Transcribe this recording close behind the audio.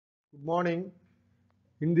Good morning.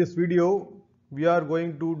 In this video, we are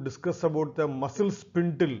going to discuss about the muscle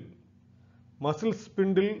spindle. Muscle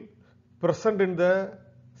spindle present in the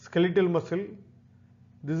skeletal muscle.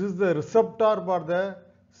 This is the receptor for the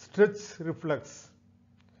stretch reflex.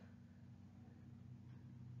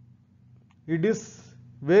 It is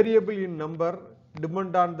variable in number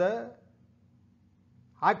dependent on the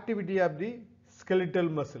activity of the skeletal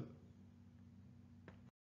muscle.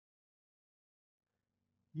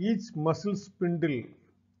 Each muscle spindle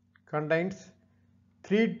contains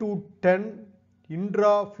 3 to 10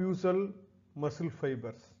 intrafusal muscle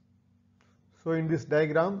fibers. So in this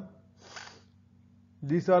diagram,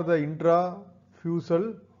 these are the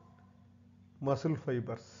intrafusal muscle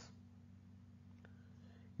fibers.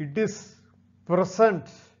 It is present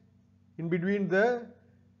in between the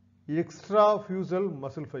extrafusal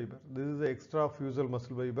muscle fiber. This is the extrafusal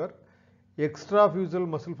muscle fiber. Extrafusal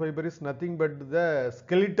muscle fiber is nothing but the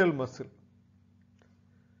skeletal muscle.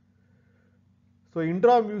 So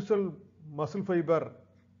intramusal muscle fiber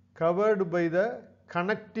covered by the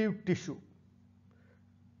connective tissue,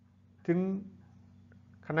 thin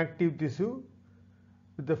connective tissue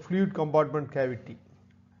with the fluid compartment cavity.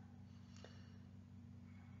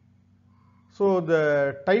 So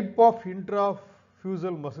the type of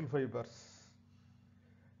intrafusal muscle fibers.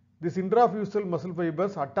 This intrafusal muscle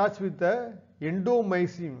fibers attach with the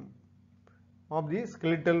endomysium of the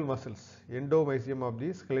skeletal muscles. Endomysium of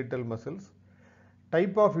the skeletal muscles.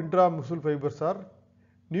 Type of intramuscle fibers are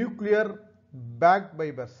nuclear bag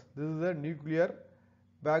fibers. This is the nuclear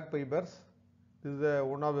bag fibers. This is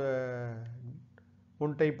one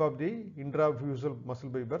type of the intrafusal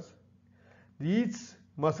muscle fibers. Each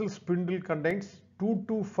muscle spindle contains 2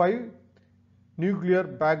 to 5 nuclear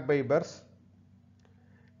bag fibers.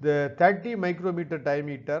 The 30 micrometer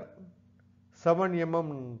diameter, 7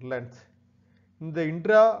 mm length. In the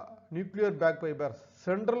intranuclear bag fibers,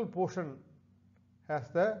 central portion has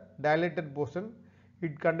the dilated portion.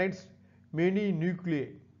 It contains many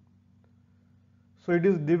nuclei. So it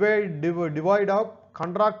is divide of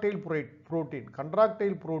contractile protein.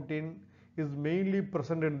 Contractile protein is mainly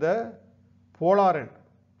present in the polar end,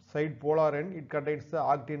 side polar end. It contains the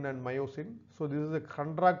actin and myosin. So this is the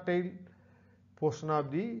contractile portion of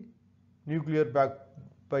the nuclear bag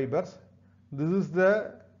fibers. This is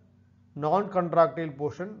the non-contractile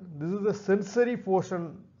portion. This is the sensory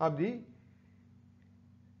portion of the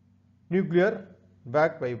nuclear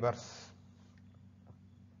bag fibers.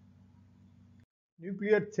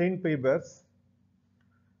 Nuclear chain fibers.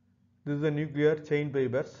 This is the nuclear chain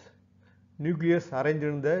fibers. Nucleus arranged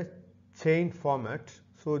in the chain format.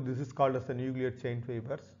 So this is called as the nuclear chain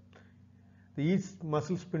fibers. Each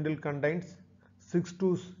muscle spindle contains 6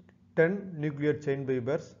 to 10 nuclear chain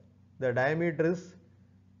fibers. The diameter is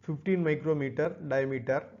 15 micrometer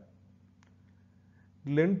diameter.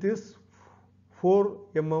 Length is 4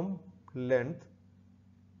 mm length.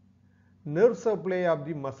 Nerve supply of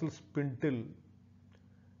the muscle spindle.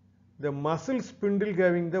 The muscle spindle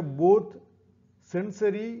having the both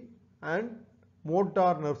sensory and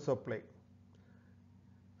motor nerve supply.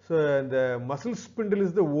 So the muscle spindle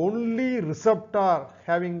is the only receptor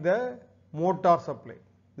having the motor supply.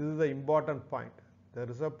 This is the important point. The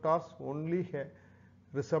receptors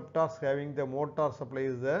receptors having the motor supply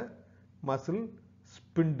is the muscle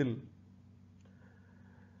spindle.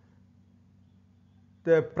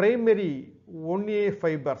 The primary 1A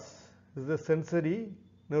fibers is the sensory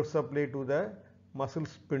nerve supply to the muscle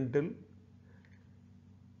spindle.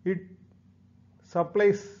 It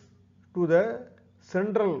supplies to the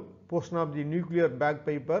central portion of the nuclear bag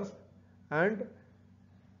fibers and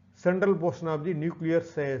central portion of the nuclear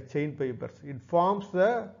chain fibers. It forms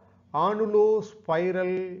the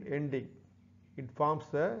annulospiral ending. It forms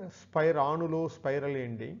the annulospiral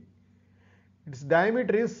ending. Its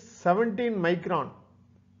diameter is 17 micron.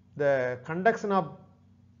 The conduction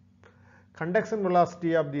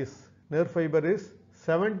velocity of this nerve fiber is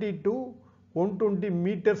 70 to 120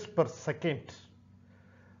 meters per second.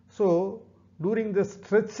 So during the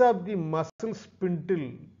stretch of the muscle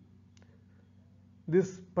spindle,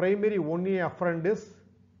 this primary 1A afferent is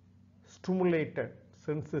stimulated,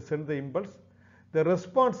 sends the impulse. The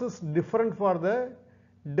response is different for the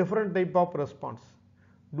different type of response.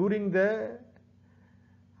 During the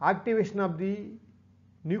activation of the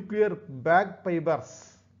nuclear bag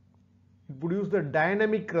fibers, it produces the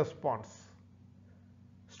dynamic response,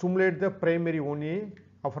 stimulate the primary 1A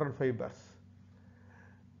afferent fibers.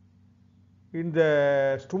 In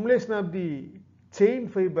the stimulation of the chain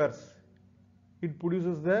fibers, it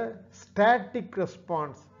produces the static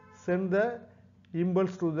response, send the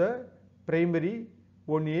impulse to the primary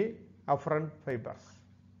 1A afferent fibers.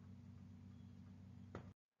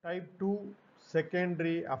 Type 2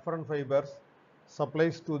 secondary afferent fibers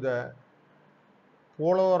supplies to the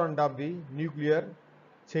polar end of the nuclear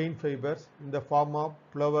chain fibers in the form of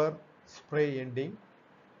flower spray ending.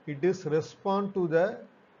 It is respond to the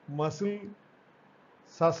muscle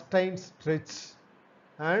sustained stretch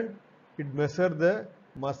and it measures the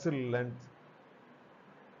muscle length.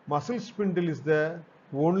 Muscle spindle is the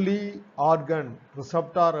only organ,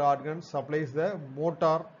 receptor organ supplies the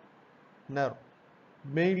motor nerve.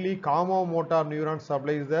 Mainly common motor neuron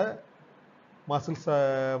supplies the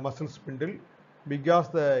muscle spindle because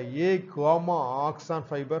the A gamma axon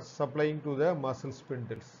fibers supplying to the muscle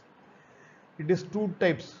spindles. It is two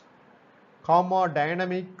types. Gamma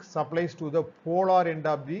dynamic supplies to the polar end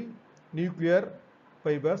of the nuclear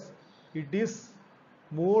fibers. It is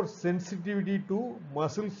more sensitivity to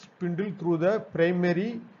muscle spindle through the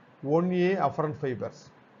primary 1A afferent fibers.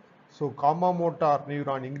 So gamma motor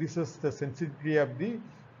neuron increases the sensitivity of the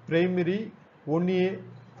primary 1A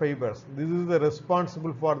fibers. This is the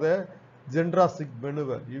responsible for the gendrasic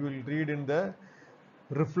maneuver. You will read in the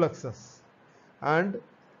reflexes. And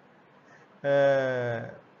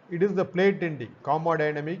it is the plate ending. Gamma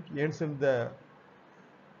dynamic ends in the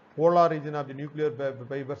polar region of the nuclear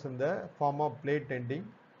fibers in the form of plate ending.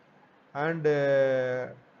 And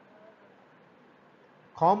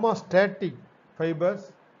gamma static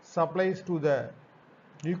fibers supplies to the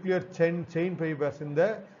nuclear chain fibers in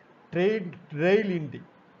the trail ending.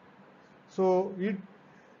 So it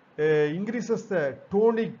increases the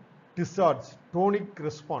tonic discharge, tonic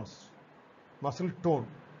response. Muscle tone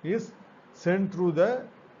is sent through the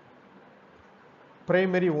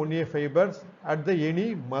primary 1A fibers at the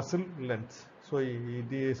any muscle length. So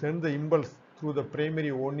it sends the impulse through the primary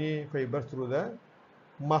 1A fibers through the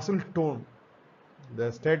muscle tone,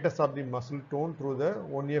 the status of the muscle tone through the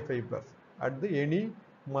 1A fibers at the any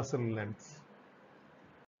muscle length.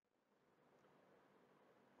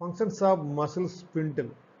 Functions of muscle spindle.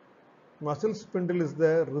 Muscle spindle is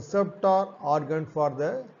the receptor organ for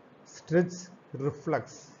the stretch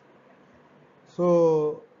reflex.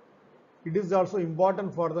 So it is also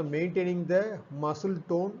important for the maintaining the muscle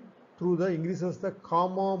tone through the increases the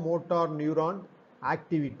gamma motor neuron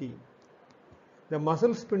activity. The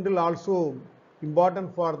muscle spindle also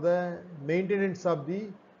important for the maintenance of the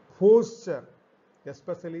posture,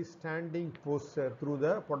 especially standing posture through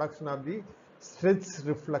the production of the stretch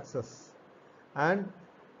reflexes, and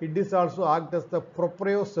it is also act as the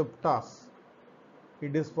proprioceptors.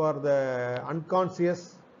 It is for the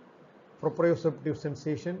unconscious proprioceptive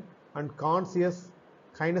sensation and conscious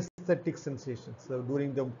kinesthetic sensations. So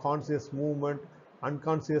during the conscious movement,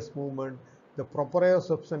 unconscious movement, the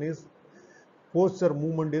proprioception is posture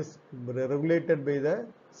movement is regulated by the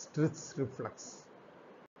stretch reflex.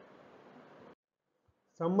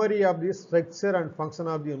 Summary of the structure and function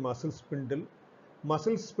of the muscle spindle.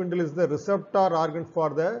 Muscle spindle is the receptor organ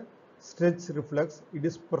for the stretch reflex. It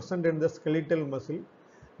is present in the skeletal muscle.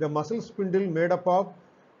 The muscle spindle made up of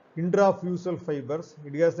intrafusal fibers.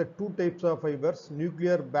 It has the two types of fibers,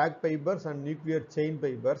 nuclear back fibers and nuclear chain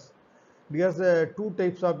fibers. It has two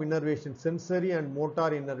types of innervation, sensory and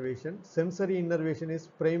motor innervation. Sensory innervation is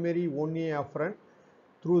primary 1A afferent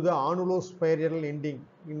through the annulospiral ending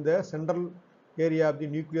in the central area of the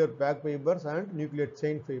nuclear back fibers and nuclear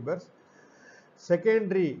chain fibers.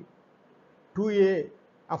 Secondary 2A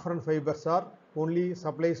afferent fibers are only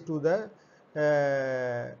supplies to the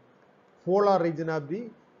polar region of the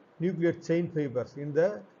nuclear chain fibers in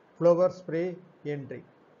the flower spray entry,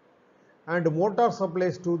 and motor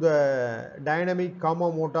supplies to the dynamic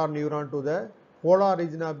gamma motor neuron to the polar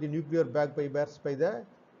region of the nuclear back fibers by the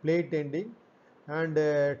plate ending, and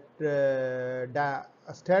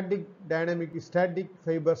static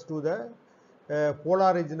fibers to the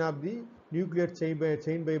polar region of the nuclear chain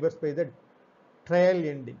fibers by the trail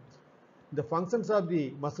ending. The functions of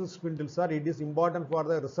the muscle spindles are, it is important for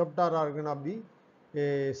the receptor organ of the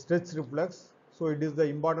stretch reflex. So it is the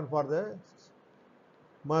important for the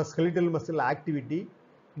skeletal muscle activity.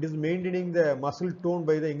 It is maintaining the muscle tone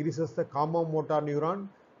by the increases the gamma motor neuron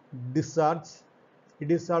discharge. It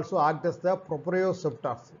is also act as the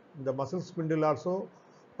proprioceptors. The muscle spindle also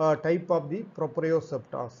a type of the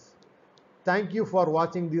proprioceptors. Thank you for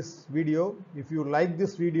watching this video. If you like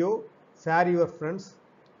this video, share your friends.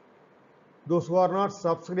 Those who are not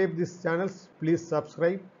subscribed this channels, please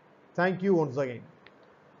subscribe. Thank you once again.